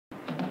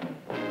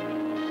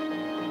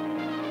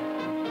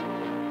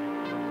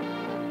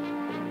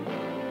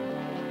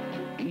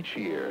each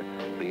year,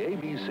 the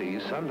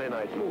ABC Sunday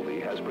Night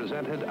Movie has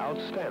presented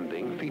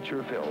outstanding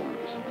feature films.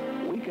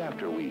 Week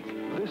after week,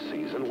 this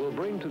season will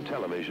bring to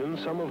television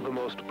some of the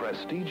most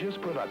prestigious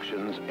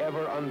productions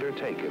ever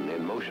undertaken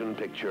in motion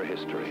picture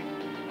history.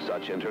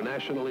 Such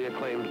internationally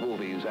acclaimed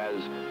movies as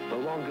The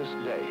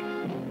Longest Day.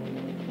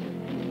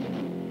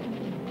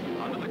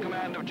 Under the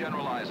command of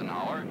General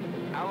Eisenhower,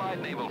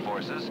 Allied naval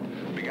forces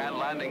began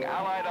landing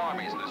Allied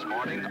armies this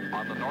morning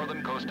on the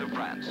northern coast of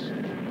France.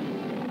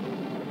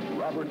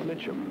 Robert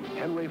Mitchum,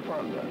 Henry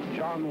Fonda,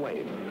 John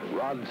Wayne,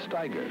 Rod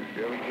Steiger.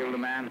 You ever killed a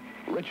man?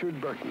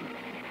 Richard Burton.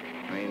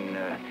 I mean,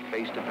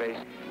 face to face?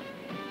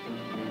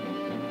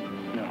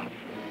 No.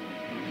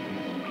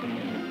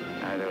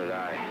 Neither would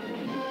I.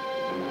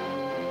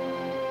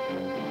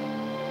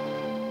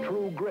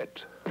 True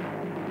Grit.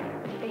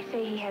 They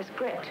say he has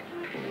grit.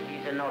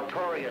 He's a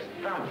notorious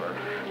thumper.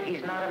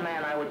 He's not a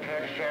man I would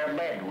care to share a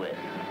bed with.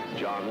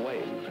 John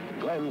Wayne,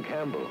 Glenn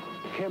Campbell,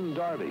 Kim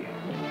Darby.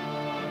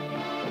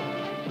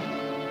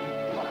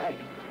 My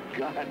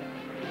God,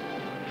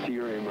 she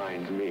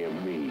reminds me of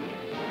me.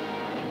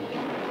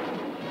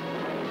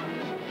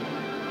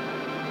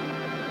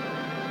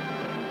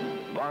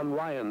 Von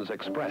Ryan's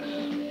Express.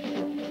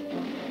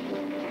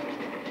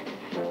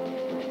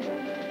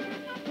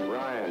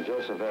 Ryan,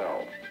 Joseph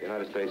L.,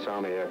 United States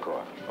Army Air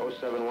Corps,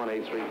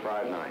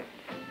 0718359.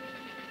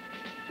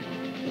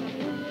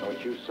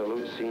 Don't you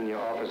salute senior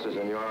officers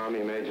in your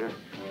Army, Major?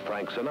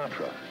 Frank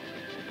Sinatra,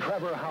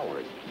 Trevor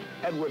Howard,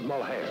 Edward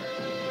Mulhare.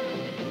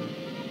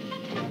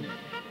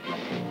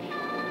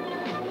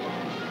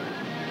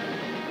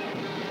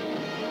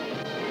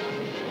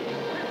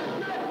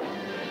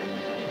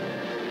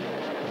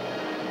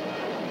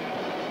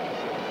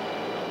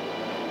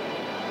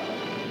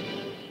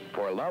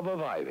 For Love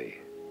of Ivy.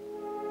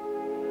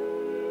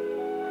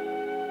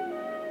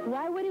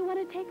 Why would he want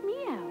to take me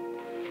out?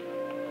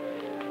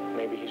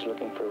 Maybe he's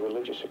looking for a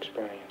religious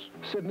experience.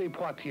 Sidney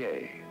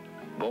Poitier,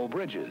 Beau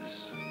Bridges.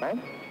 Huh?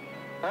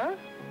 Huh?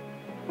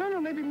 No,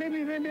 maybe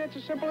that's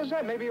as simple as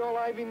that. Maybe all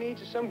Ivy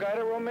needs is some guy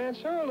to romance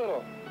her a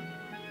little.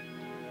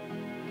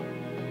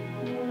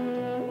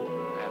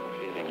 I have a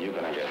feeling you're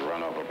gonna get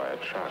run over by a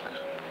truck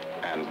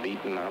and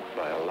beaten up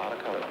by a lot of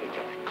colored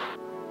people.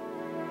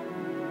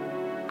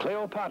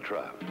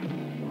 Cleopatra.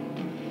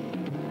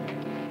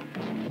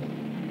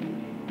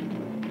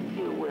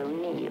 You will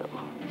kneel.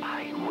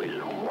 I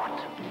will what?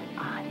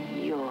 On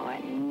your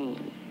knees.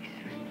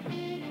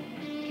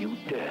 You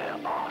dare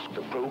ask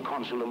the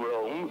proconsul of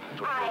Rome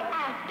to... I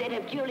asked it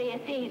of Julius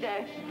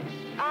Caesar.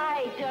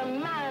 I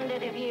demand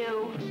it of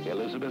you.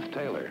 Elizabeth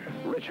Taylor,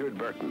 Richard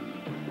Burton,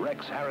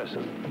 Rex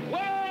Harrison.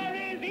 Where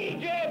is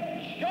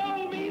Egypt?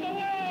 Show me the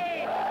way!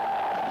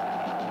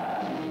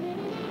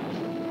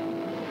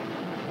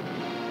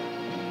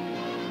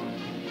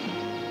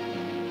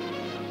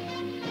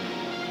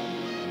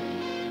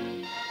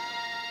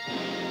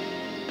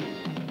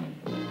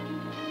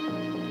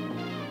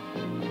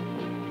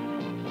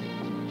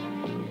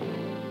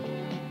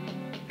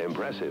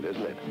 Impressive,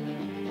 isn't it?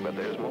 But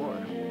there's more.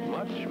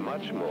 Much,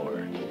 much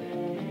more.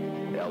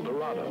 El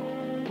Dorado,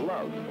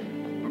 Love,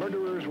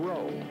 Murderer's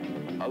Row,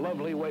 A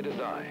Lovely Way to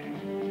Die,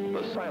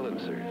 The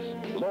Silencers,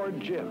 Lord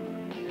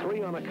Jim,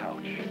 Three on a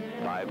Couch,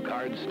 Five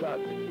Card Stud,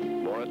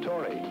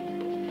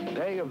 Morituri,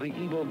 Day of the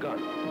Evil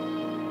Gun.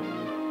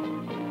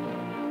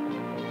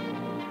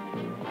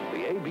 The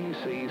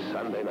ABC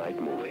Sunday Night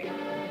Movie.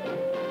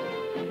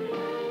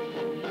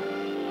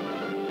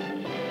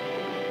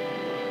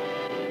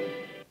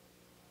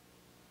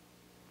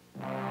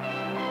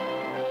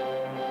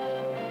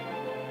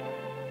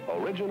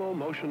 Original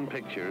motion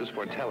pictures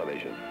for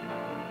television.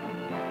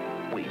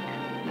 Week.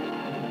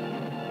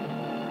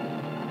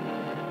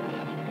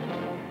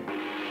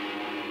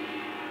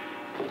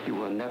 You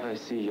will never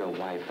see your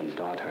wife and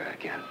daughter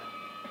again.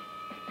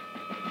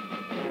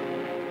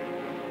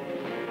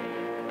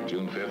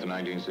 June 5th,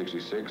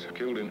 1966,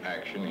 killed in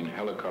action in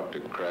helicopter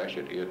crash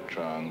at Ia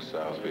Trang,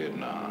 South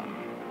Vietnam.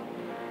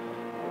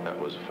 That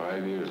was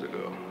 5 years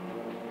ago.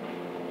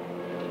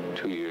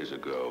 2 years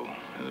ago,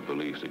 in the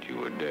belief that you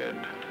were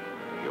dead,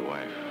 your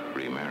wife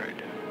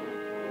remarried.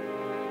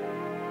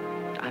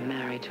 I'm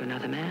married to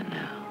another man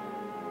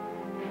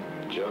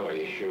now. Joe, are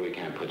you sure we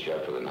can't put you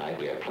up for the night?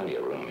 We have plenty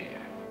of room here.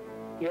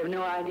 You have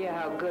no idea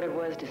how good it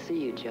was to see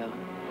you, Joe.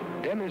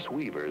 Dennis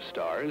Weaver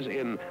stars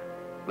in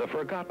The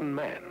Forgotten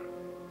Man.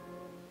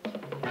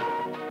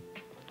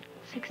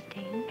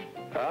 16.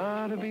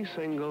 Ah, to be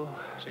single.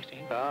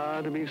 16?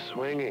 Ah, to be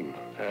swinging.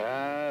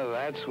 Ah,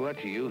 that's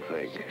what you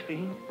think.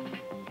 16?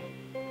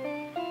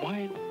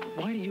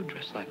 Why do you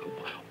dress like...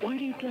 Why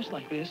do you dress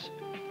like this?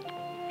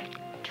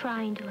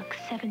 Trying to look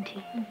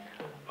 17.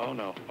 Oh,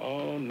 no.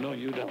 Oh, no,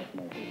 you don't.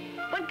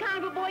 What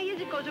kind of a boy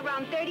is it? Goes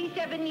around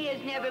 37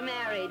 years, never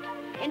married.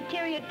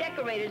 Interior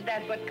decorators,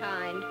 that's what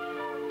kind.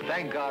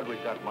 Thank God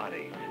we've got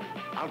money.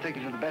 I'll take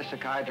you to the best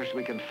psychiatrist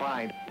we can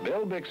find.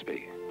 Bill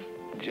Bixby,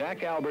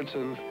 Jack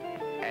Albertson,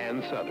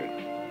 Ann Southern.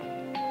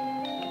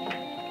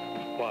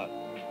 What?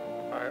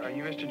 Are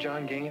you Mr.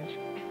 John Gaines?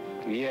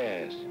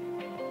 Yes.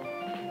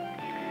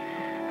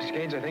 Mr.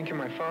 Gaines, I think you're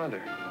my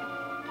father.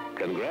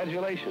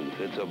 Congratulations,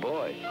 it's a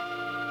boy.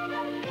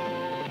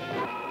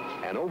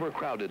 An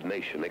overcrowded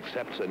nation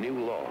accepts a new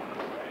law.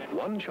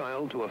 One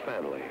child to a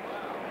family.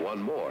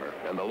 One more,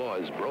 and the law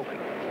is broken.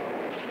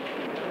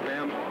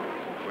 Ma'am,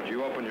 would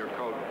you open your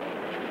coat?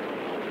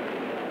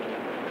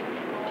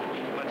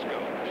 Let's go.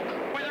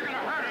 Well, they're gonna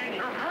hurt her.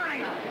 They're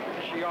hurting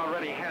her. She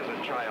already has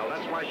a child.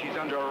 That's why she's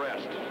under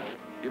arrest.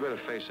 You better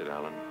face it,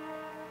 Alan.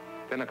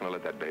 They're not going to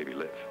let that baby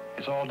live.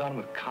 It's all done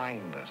with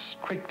kindness,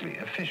 quickly,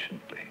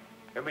 efficiently.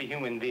 Every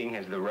human being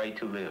has the right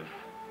to live.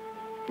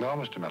 No,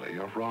 Mr. Miller,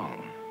 you're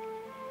wrong.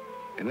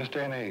 In this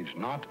day and age,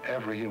 not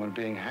every human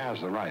being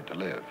has the right to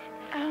live.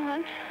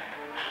 Alan,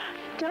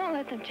 don't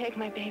let them take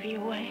my baby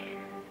away.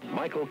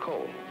 Michael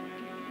Cole,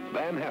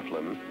 Van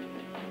Heflin,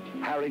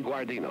 Harry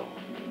Guardino.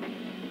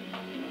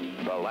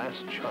 The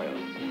Last Child.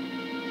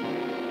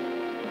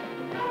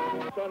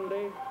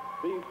 Sunday,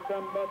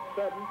 December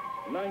 7th,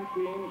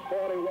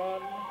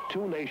 1941.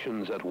 Two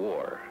nations at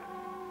war.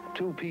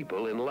 Two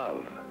people in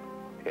love.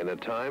 In a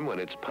time when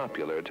it's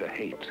popular to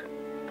hate.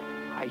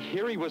 I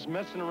hear he was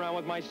messing around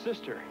with my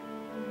sister.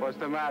 What's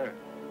the matter?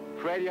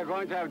 Afraid you're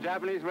going to have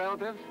Japanese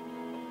relatives?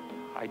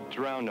 I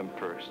drowned him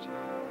first.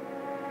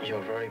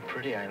 You're very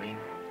pretty, Eileen.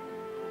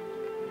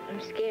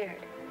 I'm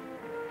scared.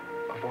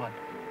 Of what?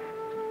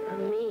 Of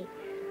me.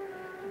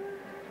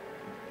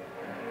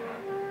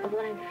 Of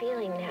what I'm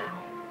feeling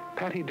now.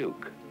 Patty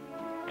Duke,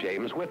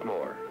 James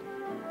Whitmore,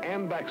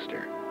 Ann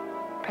Baxter,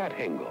 Pat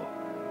Hingle.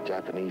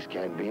 Japanese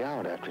can't be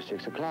out after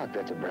 6 o'clock.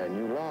 That's a brand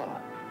new law.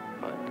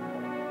 What?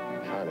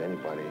 Not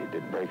anybody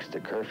that breaks the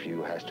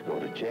curfew has to go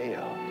to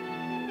jail.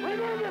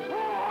 Remember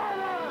Pearl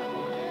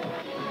Harbor!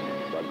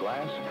 The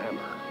Glass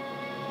Hammer.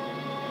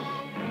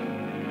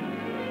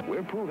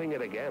 We're proving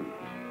it again.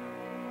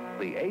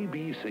 The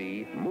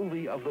ABC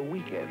Movie of the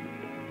Weekend.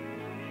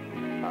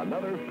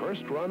 Another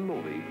first-run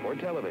movie for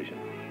television.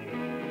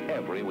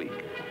 Every week.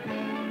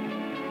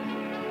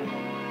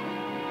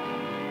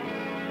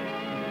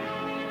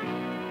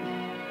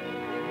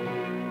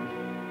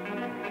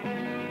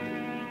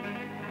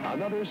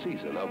 Another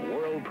season of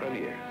world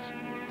premieres.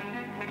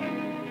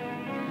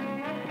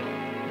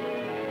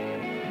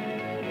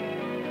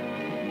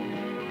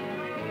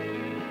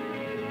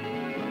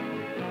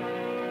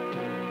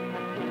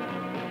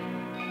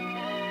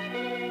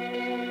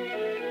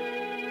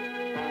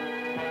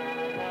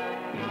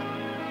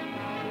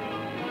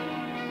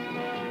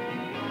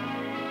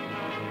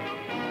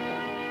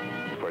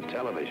 For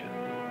television,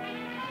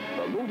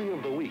 the movie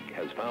of the week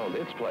has found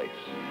its place.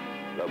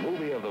 The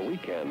movie of the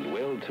weekend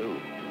will too.